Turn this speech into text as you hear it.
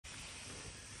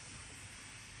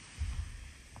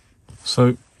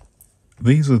So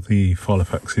these are the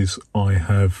Filofaxes I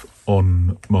have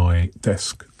on my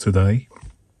desk today.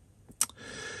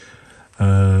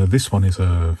 This one is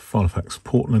a Filofax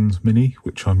Portland Mini,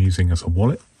 which I'm using as a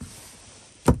wallet.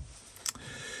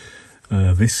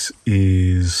 This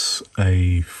is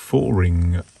a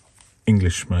 4-ring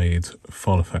English-made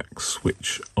Filofax,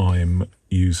 which I'm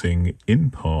using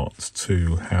in part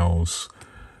to house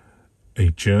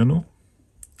a journal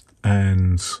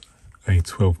and a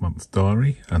 12-month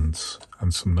diary and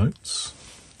some notes.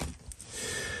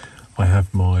 I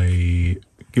have my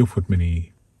Guildford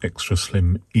Mini Extra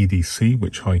Slim EDC,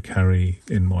 which I carry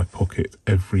in my pocket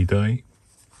every day.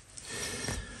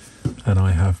 And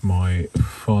I have my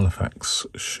Filofax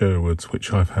Sherwood,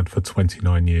 which I've had for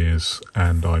 29 years,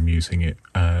 and I'm using it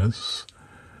as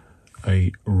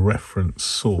a reference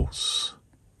source.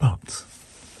 But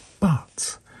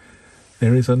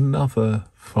there is another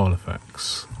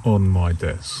Filofax on my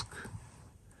desk,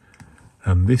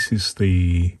 and this is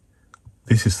the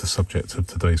subject of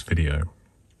today's video.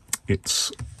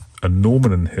 It's a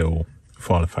Norman & Hill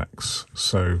Filofax,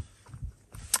 so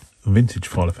a vintage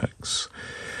Filofax.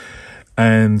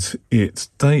 And it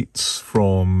dates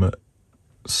from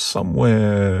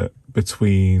somewhere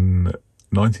between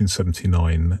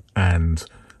 1979 and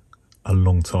a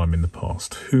long time in the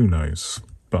past. Who knows?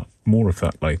 But more of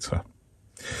that later.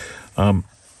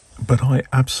 But I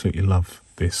absolutely love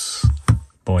this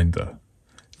binder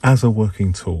as a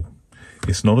working tool.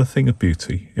 It's not a thing of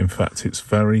beauty. In fact, it's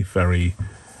very, very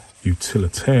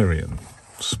utilitarian.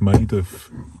 It's made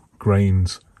of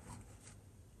grained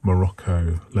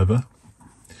Morocco leather,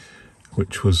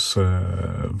 which was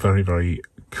very, very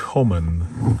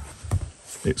common.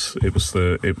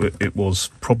 It was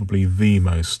probably the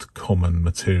most common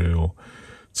material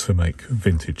to make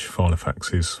vintage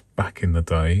Filofaxes back in the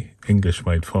day.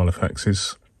 English-made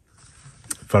Filofaxes,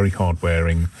 very hard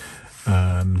wearing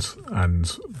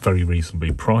and very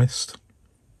reasonably priced.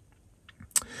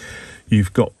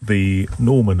 You've got the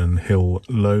Norman & Hill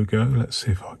logo. Let's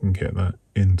see if I can get that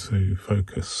into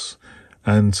focus.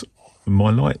 And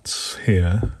my lights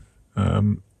here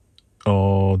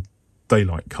are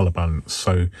daylight colour balance,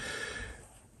 so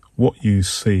what you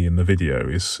see in the video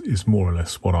is more or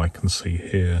less what I can see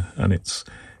here, and it's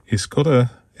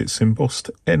embossed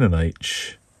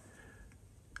N&H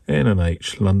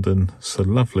London. It's a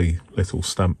lovely little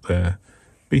stamp there.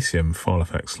 BCM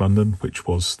Filofax London, which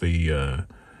was the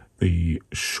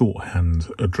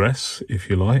shorthand address, if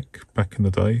you like, back in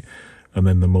the day. And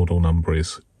then the model number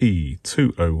is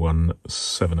E201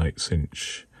 7/8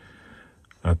 inch.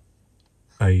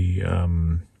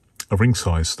 A ring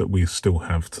size that we still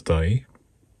have today,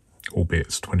 albeit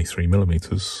it's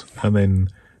 23mm, and then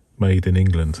made in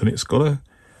England. And it's got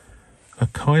a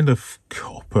kind of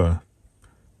copper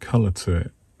colour to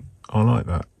it. I like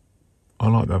that. I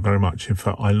like that very much. In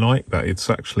fact, I like that it's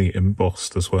actually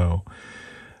embossed as well.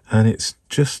 And it's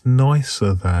just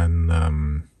nicer than...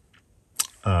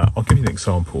 I'll give you an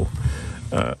example.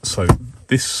 So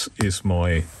this is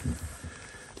my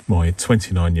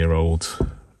 29-year-old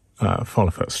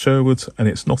Filofax Sherwood, and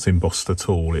it's not embossed at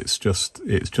all. It's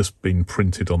just been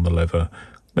printed on the leather.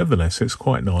 Nevertheless, it's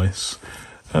quite nice.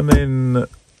 And then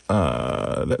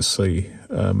let's see.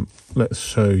 Let's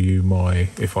show you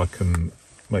if I can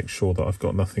make sure that I've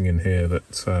got nothing in here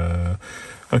that.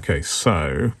 Okay,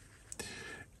 so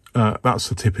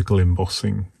that's a typical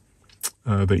embossing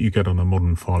that you get on a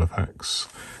modern Filofax.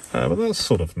 But that's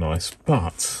sort of nice.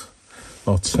 But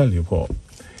I'll tell you what,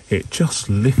 it just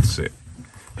lifts it.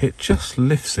 It just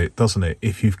lifts it, doesn't it?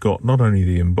 If you've got not only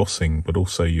the embossing, but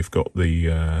also you've got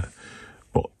the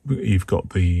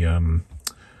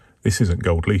this isn't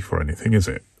gold leaf or anything, is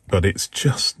it? But it's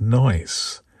just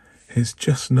nice. It's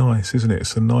just nice, isn't it?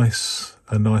 It's a nice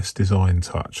design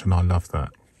touch, and I love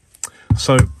that.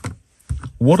 So,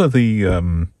 what are the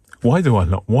why do I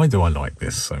like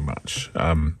this so much?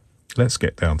 Let's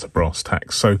get down to brass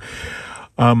tacks. So,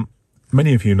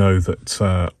 many of you know that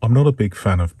I'm not a big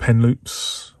fan of pen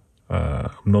loops.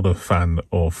 I'm not a fan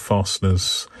of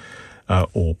fasteners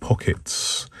or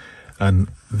pockets, and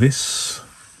this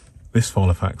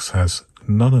Filofax has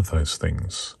none of those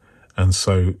things, and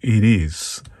so it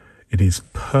is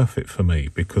perfect for me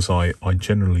because I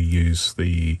generally use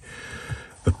the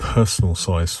personal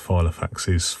size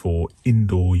Filofaxes for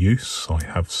indoor use. I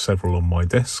have several on my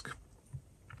desk,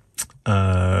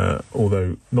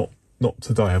 although not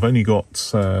today. I've only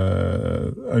got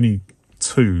only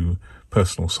 2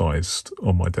 personal sized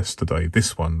on my desk today,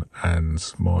 this one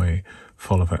and my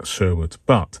Filofax Sherwood,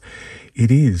 but it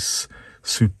is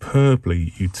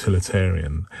superbly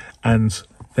utilitarian, and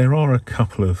there are a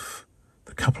couple of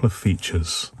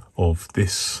features of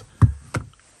this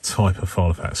type of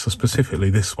Filofax, so specifically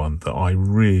this one that I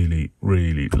really,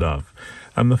 really love.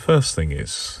 And the first thing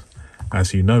is,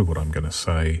 as you know what I'm going to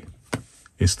say,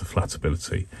 is the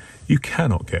flatability. You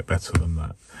cannot get better than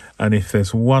that. And if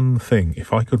there's one thing,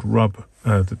 if I could rub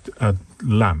a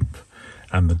lamp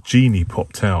and the genie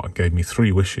popped out and gave me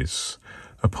 3 wishes,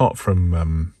 apart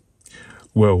from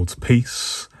world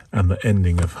peace and the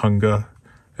ending of hunger,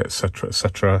 etc.,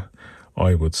 etc.,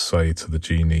 I would say to the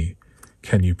genie,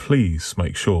 can you please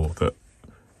make sure that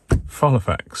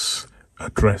Filofax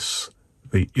address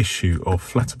the issue of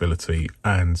flatability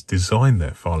and design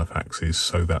their Filofaxes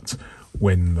so that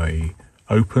when they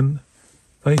open,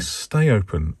 they stay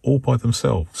open all by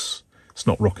themselves. It's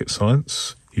not rocket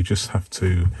science. You just have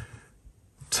to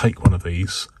take one of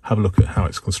these, have a look at how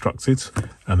it's constructed,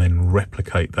 and then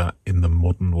replicate that in the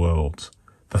modern world.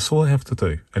 That's all I have to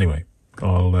do. Anyway,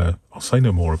 I'll say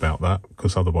no more about that,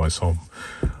 because otherwise I'm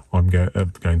going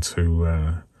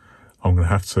to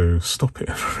have to stop it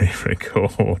and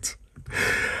re-record.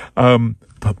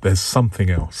 But there's something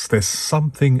else. There's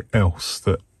something else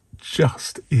that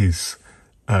just is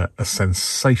a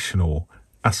sensational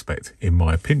aspect, in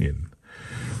my opinion,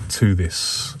 to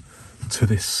this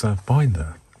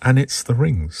binder, and it's the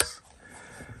rings.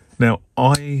 Now,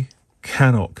 I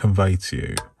cannot convey to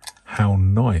you how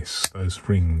nice those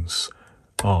rings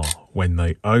are when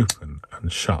they open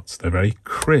and shut. They're very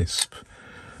crisp,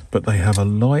 but they have a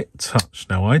light touch.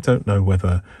 Now, I don't know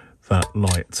whether that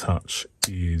light touch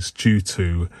is due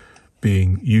to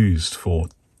being used for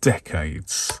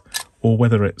decades, or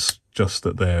whether it's just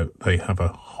that they have a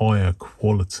higher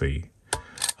quality.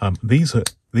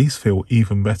 These feel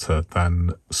even better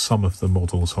than some of the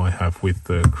models I have with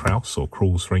the Kraus or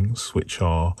Krauss rings, which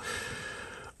are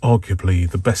arguably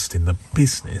the best in the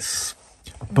business.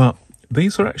 But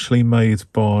these are actually made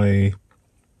by,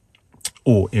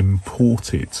 or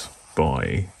imported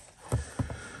by,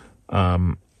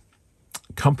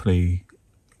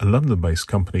 a London-based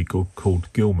company called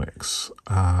Gilmix.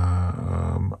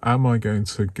 Am I going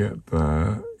to get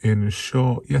there in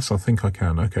short? Yes, I think I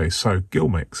can. Okay, so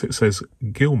Gilmix. It says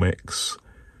Gilmix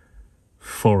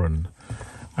foreign,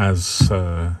 as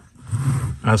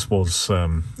was. I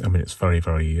mean, it's very,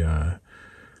 very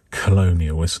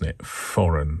colonial, isn't it?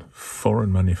 Foreign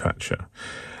manufacture.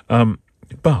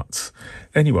 But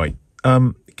anyway,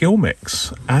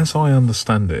 Gilmix, as I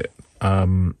understand it,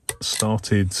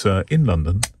 started in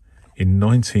London in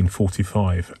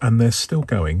 1945, and they're still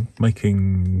going,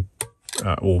 making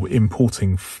or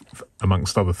importing,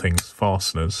 amongst other things,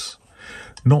 fasteners.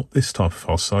 Not this type of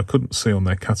fastener. I couldn't see on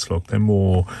their catalogue. They're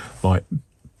more like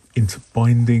into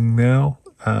binding now,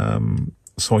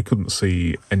 so I couldn't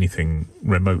see anything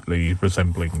remotely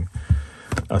resembling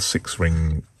a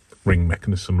 6-ring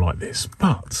mechanism like this.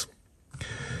 But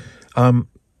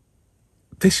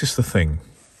this is the thing.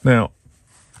 Now,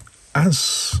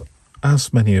 as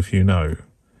many of you know,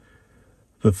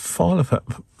 the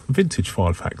vintage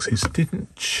Filofaxes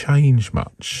didn't change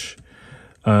much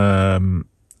from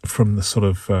the sort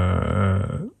of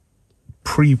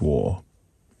pre-war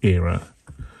era,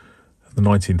 the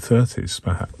 1930s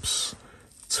perhaps,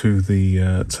 to the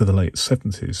late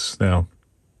 70s. Now,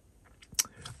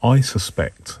 I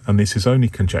suspect, and this is only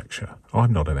conjecture,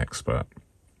 I'm not an expert,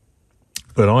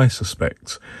 but I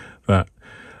suspect that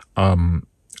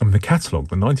the catalogue,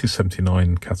 the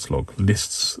 1979 catalogue,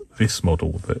 lists this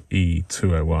model, the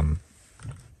E201,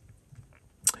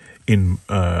 in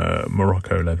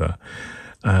Morocco leather,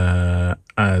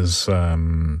 as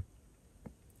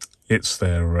it's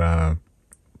their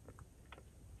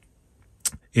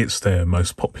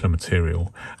most popular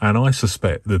material, and I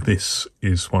suspect that this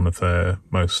is one of their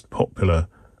most popular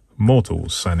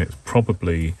models, and it's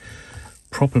probably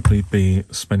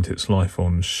spent its life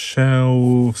on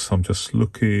shelves. I'm just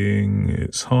looking.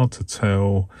 It's hard to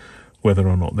tell whether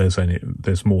or not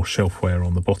there's more shelf wear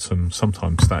on the bottom.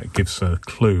 Sometimes that gives a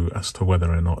clue as to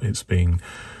whether or not it's being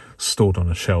stored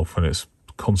on a shelf and it's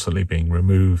constantly being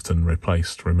removed and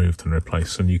replaced,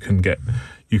 and you can get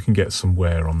some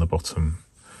wear on the bottom.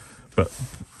 But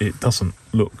it doesn't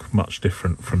look much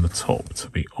different from the top, to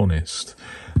be honest.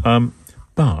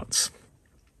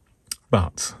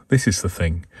 But this is the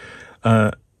thing.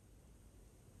 My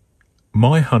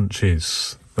hunch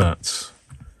is that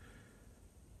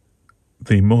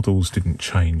the models didn't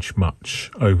change much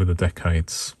over the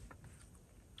decades.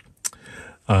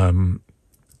 I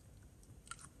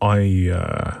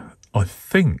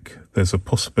think there's a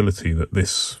possibility that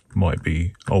this might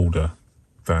be older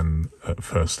than at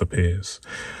first appears.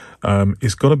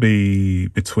 It's got to be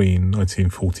between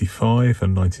 1945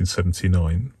 and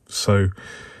 1979. So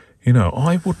You know,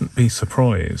 I wouldn't be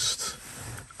surprised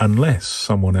unless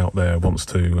someone out there wants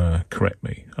to correct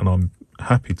me, and I'm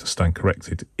happy to stand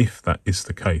corrected if that is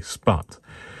the case. But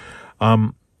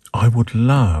I would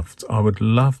love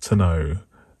to know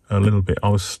a little bit. I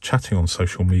was chatting on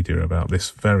social media about this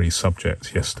very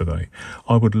subject yesterday.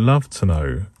 I would love to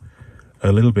know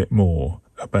a little bit more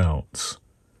about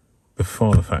the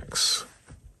Filofax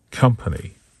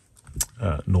company,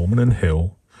 Norman and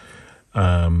Hill,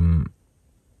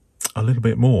 a little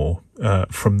bit more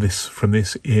from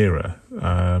this era,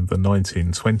 the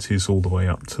 1920s all the way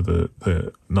up to the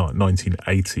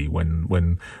 1980,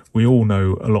 when we all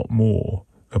know a lot more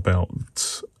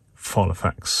about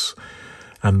Filofax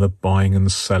and the buying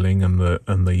and selling and the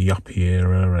yuppie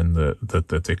era and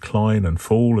the decline and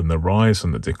fall and the rise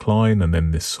and the decline, and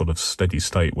then this sort of steady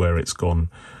state where it's gone,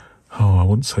 I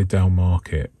wouldn't say down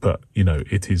market, but you know,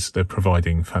 they're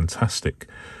providing fantastic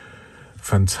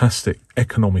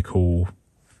economical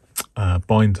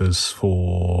binders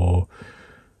for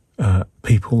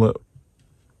people that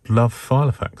love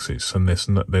Filofaxes, and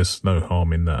there's no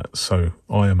harm in that. So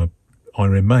I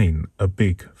remain a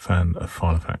big fan of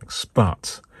Filofax,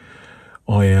 but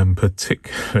I am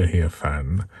particularly a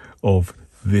fan of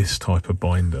this type of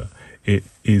binder. It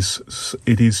is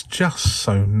just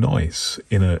so nice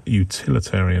in a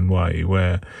utilitarian way,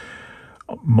 where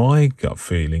my gut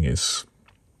feeling is,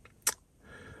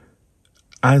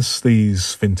 as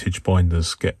these vintage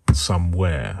binders get some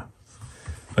wear,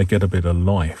 they get a bit of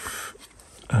life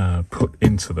put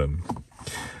into them.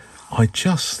 I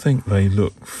just think they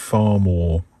look far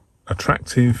more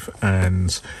attractive,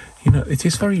 and you know, it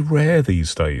is very rare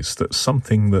these days that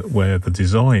something where the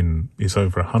design is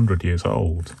over 100 years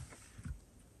old,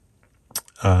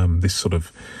 this sort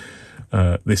of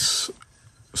this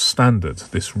standard,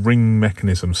 this ring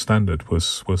mechanism standard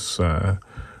was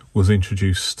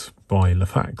introduced by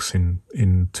Filofax in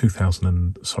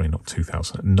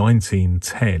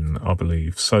 1910, I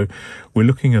believe. So we're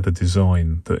looking at a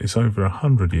design that is over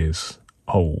 100 years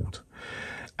old,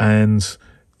 and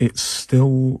it's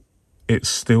still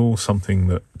something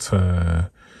that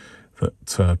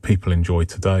people enjoy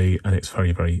today, and it's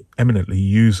very, very eminently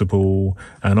usable.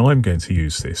 And I'm going to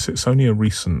use this. It's only a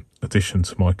recent addition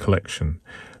to my collection,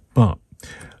 but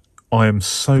I am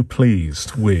so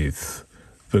pleased with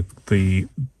the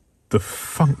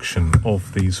function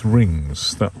of these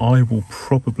rings that I will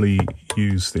probably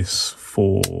use this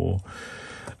for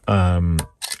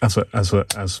as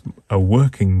a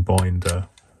working binder,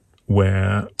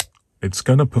 where it's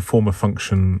going to perform a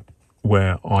function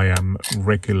where I am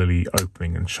regularly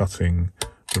opening and shutting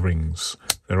the rings.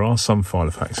 There are some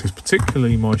Filofaxes,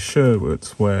 particularly my Sherwood,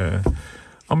 where,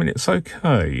 I mean, it's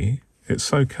okay,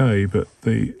 but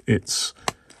it's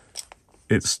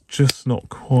just not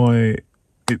quite.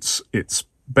 It's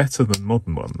better than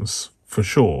modern ones for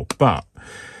sure, but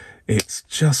it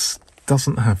just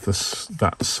doesn't have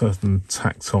that certain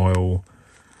tactile.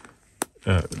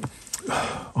 I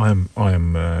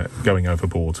am going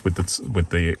overboard with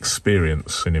the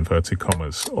experience, in inverted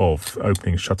commas, of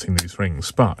opening and shutting these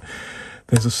rings, but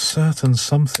there's a certain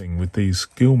something with these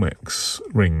Gilmex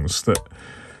rings that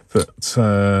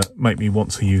make me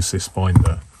want to use this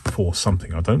binder for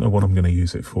something. I don't know what I'm going to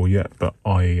use it for yet, but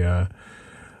I'll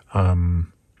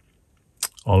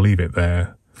leave it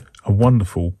there. A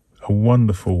wonderful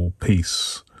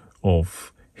piece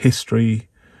of history,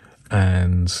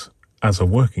 and as a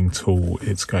working tool,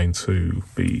 it's going to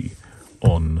be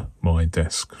on my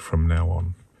desk from now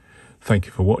on. Thank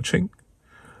you for watching,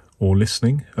 or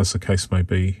listening, as the case may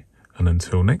be, and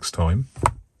until next time,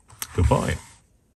 goodbye.